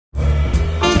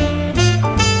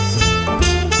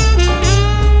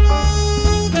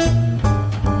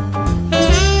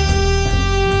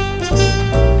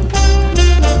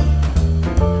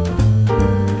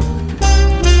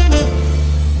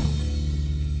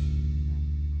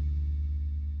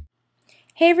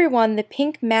Hey everyone, the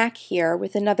Pink Mac here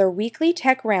with another weekly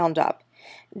tech roundup.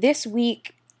 This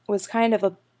week was kind of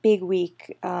a big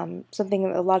week, something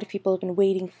that a lot of people have been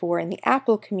waiting for in the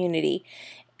Apple community.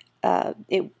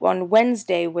 On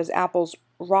Wednesday was Apple's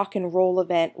rock and roll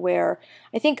event where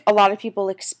I think a lot of people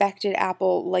expected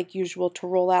Apple, like usual, to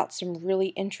roll out some really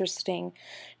interesting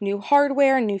new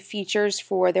hardware, new features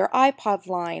for their iPod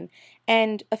line.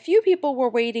 And a few people were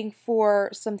waiting for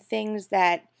some things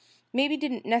that maybe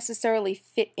didn't necessarily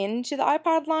fit into the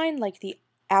iPod line, like the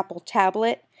Apple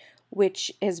tablet,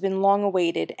 which has been long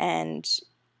awaited, and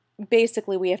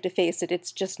basically we have to face it,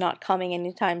 it's just not coming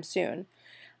anytime soon.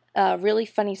 Really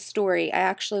funny story. I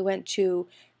actually went to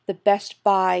the Best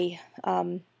Buy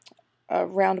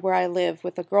around where I live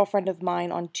with a girlfriend of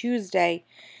mine on Tuesday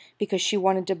because she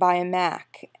wanted to buy a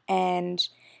Mac. And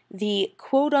the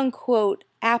quote-unquote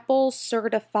Apple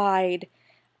certified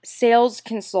sales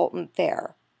consultant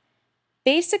there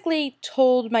basically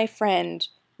told my friend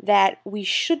that we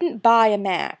shouldn't buy a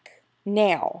Mac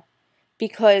now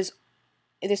because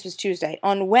this was Tuesday.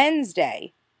 On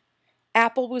Wednesday,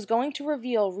 Apple was going to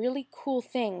reveal really cool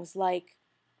things like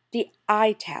the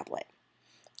iTablet.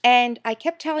 And I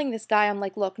kept telling this guy, I'm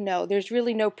like, look, no, there's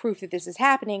really no proof that this is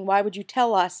happening. Why would you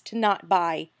tell us to not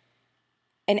buy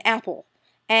an Apple?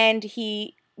 And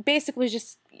he basically was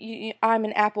just, I'm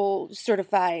an Apple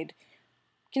certified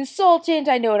consultant,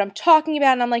 I know what I'm talking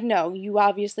about, and I'm like, no, you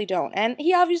obviously don't. And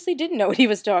he obviously didn't know what he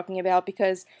was talking about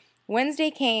because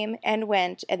Wednesday came and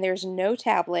went, and there's no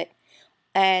tablet,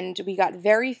 and we got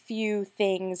very few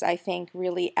things, I think,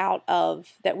 really out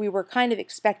of, that we were kind of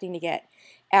expecting to get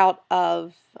out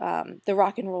of the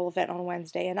rock and roll event on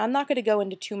Wednesday. And I'm not going to go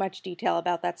into too much detail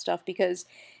about that stuff because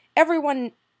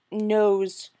everyone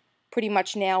knows pretty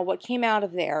much now what came out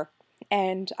of there.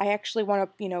 And I actually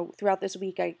want to, throughout this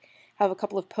week, I have a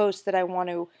couple of posts that I want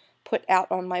to put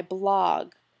out on my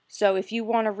blog. So if you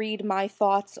want to read my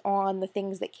thoughts on the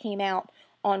things that came out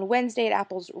on Wednesday at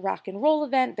Apple's rock and roll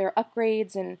event, their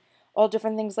upgrades and all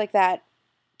different things like that,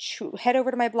 head over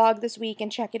to my blog this week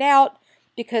and check it out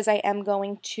because I am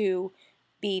going to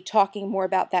be talking more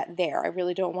about that there. I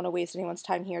really don't want to waste anyone's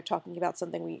time here talking about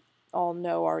something we all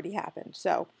know already happened.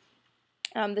 So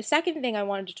the second thing I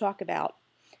wanted to talk about,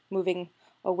 moving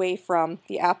away from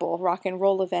the Apple rock and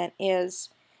roll event, is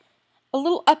a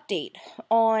little update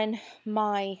on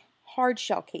my hard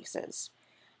shell cases.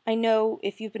 I know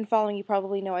if you've been following, you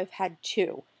probably know I've had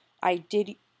two. I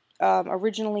did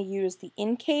originally use the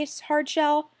in-case hard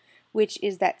shell, which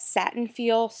is that satin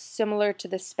feel similar to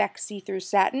the Spec see-through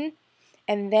satin.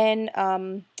 And then,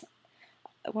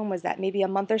 when was that? Maybe a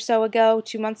month or so ago,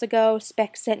 2 months ago,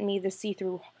 Spec sent me the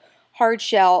see-through hard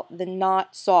shell, the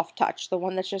not soft touch, the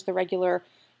one that's just the regular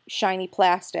shiny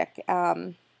plastic.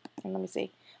 And let me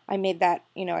see, I made that,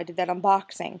 I did that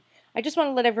unboxing. I just want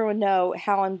to let everyone know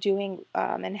how I'm doing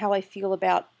and how I feel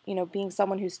about, being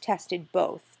someone who's tested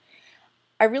both.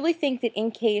 I really think that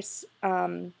In-Case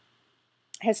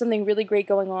has something really great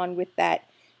going on with that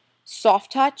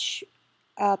soft touch.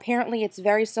 Apparently it's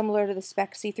very similar to the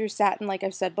Spec see-through satin. Like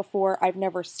I've said before, I've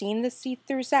never seen the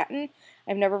see-through satin.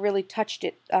 I've never really touched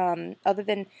it other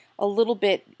than a little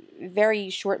bit very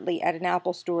shortly at an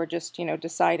Apple store, just,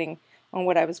 deciding on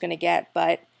what I was going to get.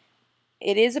 But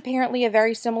it is apparently a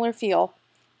very similar feel.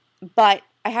 But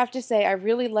I have to say, I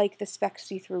really like the Spec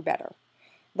see-through better.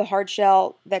 The hard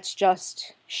shell that's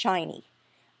just shiny.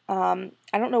 I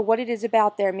don't know what it is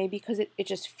about there, maybe because it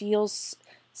just feels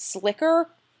slicker.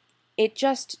 It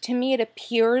just, to me, it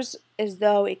appears as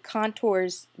though it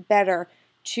contours better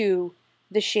to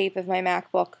the shape of my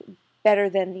MacBook, better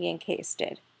than the In-Case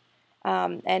did.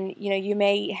 And, you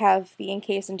may have the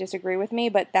In-Case and disagree with me,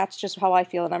 but that's just how I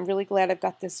feel, and I'm really glad I've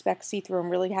got this Spec see-through. I'm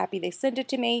really happy they sent it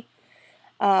to me.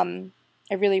 I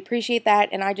really appreciate that,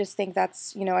 and I just think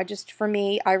that's, for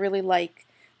me, I really like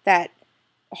that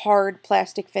hard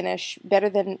plastic finish better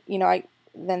than,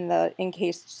 than the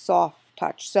In-Case soft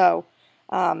touch. So,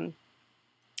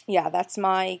 yeah, that's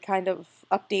my kind of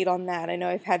update on that. I know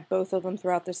I've had both of them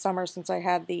throughout the summer since I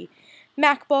had the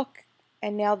MacBook,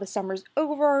 and now the summer's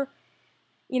over.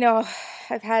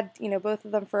 I've had, both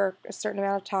of them for a certain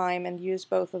amount of time and used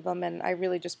both of them, and I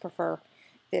really just prefer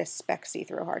this Spec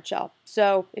see-through hard shell.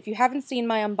 So if you haven't seen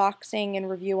my unboxing and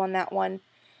review on that one,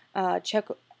 check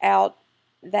out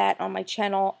that on my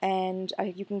channel, and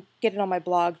you can get it on my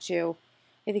blog too.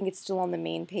 I think it's still on the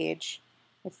main page.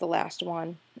 It's the last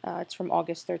one. It's from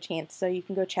August 13th, so you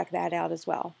can go check that out as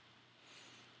well.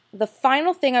 The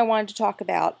final thing I wanted to talk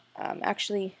about,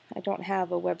 actually, I don't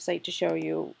have a website to show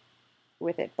you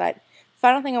with it, but the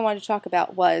final thing I wanted to talk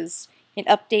about was an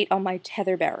update on my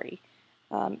Tetherberry.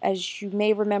 As you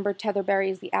may remember, Tetherberry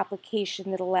is the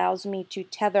application that allows me to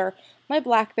tether my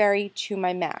BlackBerry to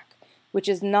my Mac, which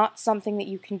is not something that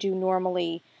you can do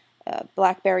normally.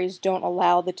 BlackBerries don't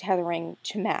allow the tethering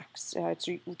to Macs. It's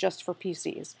just for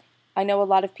PCs. I know a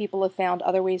lot of people have found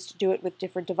other ways to do it with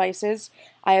different devices.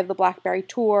 I have the BlackBerry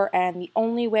Tour, and the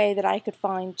only way that I could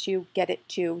find to get it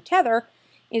to tether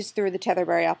is through the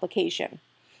Tetherberry application.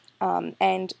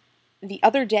 And the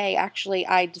other day, actually,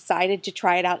 I decided to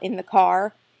try it out in the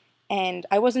car, and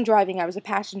I wasn't driving, I was a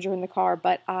passenger in the car,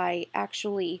 but I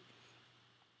actually,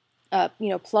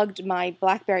 plugged my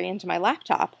BlackBerry into my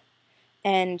laptop,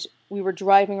 and we were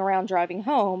driving around, driving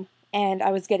home, and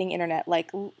I was getting internet,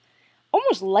 like,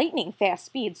 almost lightning fast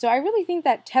speed. So I really think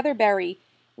that Tetherberry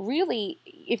really,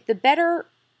 if the better,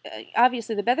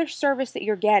 obviously, the better service that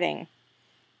you're getting,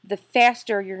 the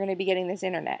faster you're going to be getting this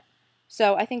internet.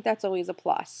 So I think that's always a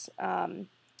plus.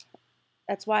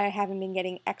 That's why I haven't been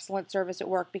getting excellent service at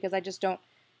work, because I just don't,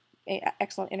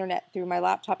 excellent internet through my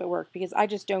laptop at work, because I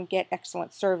just don't get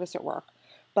excellent service at work.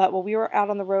 But when we were out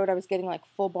on the road, I was getting like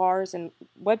full bars, and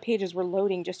web pages were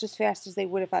loading just as fast as they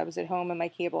would if I was at home on my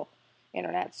cable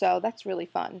internet. So that's really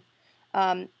fun.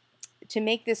 To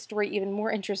make this story even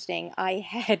more interesting, I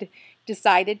had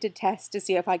decided to test to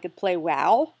see if I could play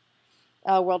WoW.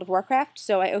 World of Warcraft,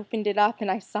 so I opened it up and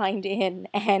I signed in,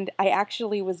 and I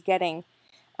actually was getting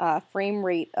a frame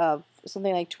rate of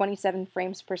something like 27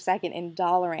 frames per second in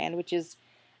Dalaran, which is,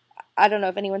 I don't know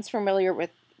if anyone's familiar with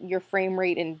your frame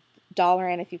rate in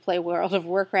Dalaran if you play World of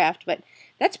Warcraft, but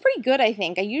that's pretty good, I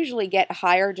think. I usually get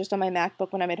higher just on my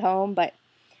MacBook when I'm at home, but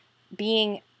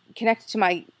being connected to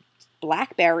my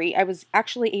BlackBerry, I was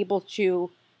actually able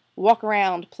to walk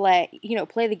around, play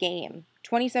the game.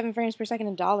 27 frames per second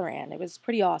in Dalaran. It was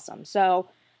pretty awesome. So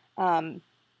I'm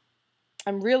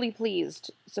really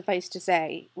pleased, suffice to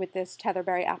say, with this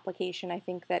Tetherberry application. I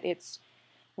think that it's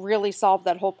really solved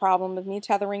that whole problem of me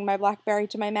tethering my BlackBerry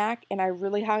to my Mac, and I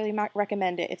really highly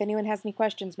recommend it. If anyone has any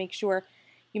questions, make sure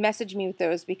you message me with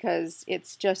those, because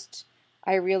it's just,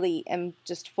 I really am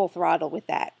just full throttle with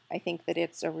that. I think that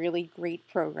it's a really great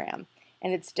program,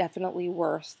 and it's definitely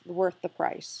worth the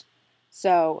price.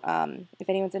 So if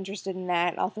anyone's interested in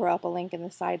that, I'll throw up a link in the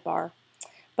sidebar.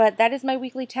 But that is my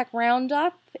weekly tech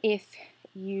roundup. If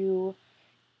you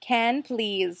can,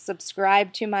 please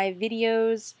subscribe to my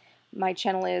videos. My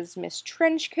channel is Miss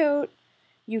Trenchcoat.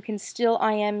 You can still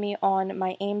IM me on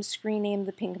my AIM screen name,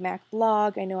 the Pink Mac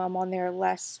blog. I know I'm on there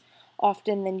less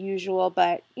often than usual,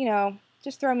 but,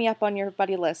 just throw me up on your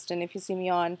buddy list, and if you see me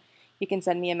on, you can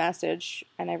send me a message,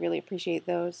 and I really appreciate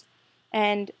those.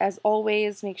 And as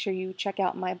always, make sure you check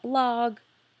out my blog,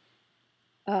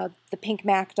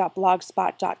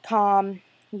 thepinkmac.blogspot.com.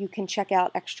 You can check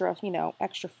out extra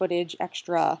footage,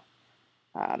 extra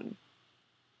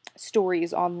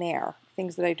stories on there,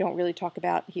 things that I don't really talk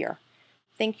about here.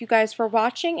 Thank you guys for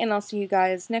watching, and I'll see you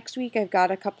guys next week. I've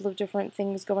got a couple of different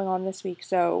things going on this week,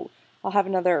 so I'll have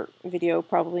another video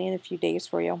probably in a few days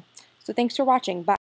for you. So thanks for watching. Bye.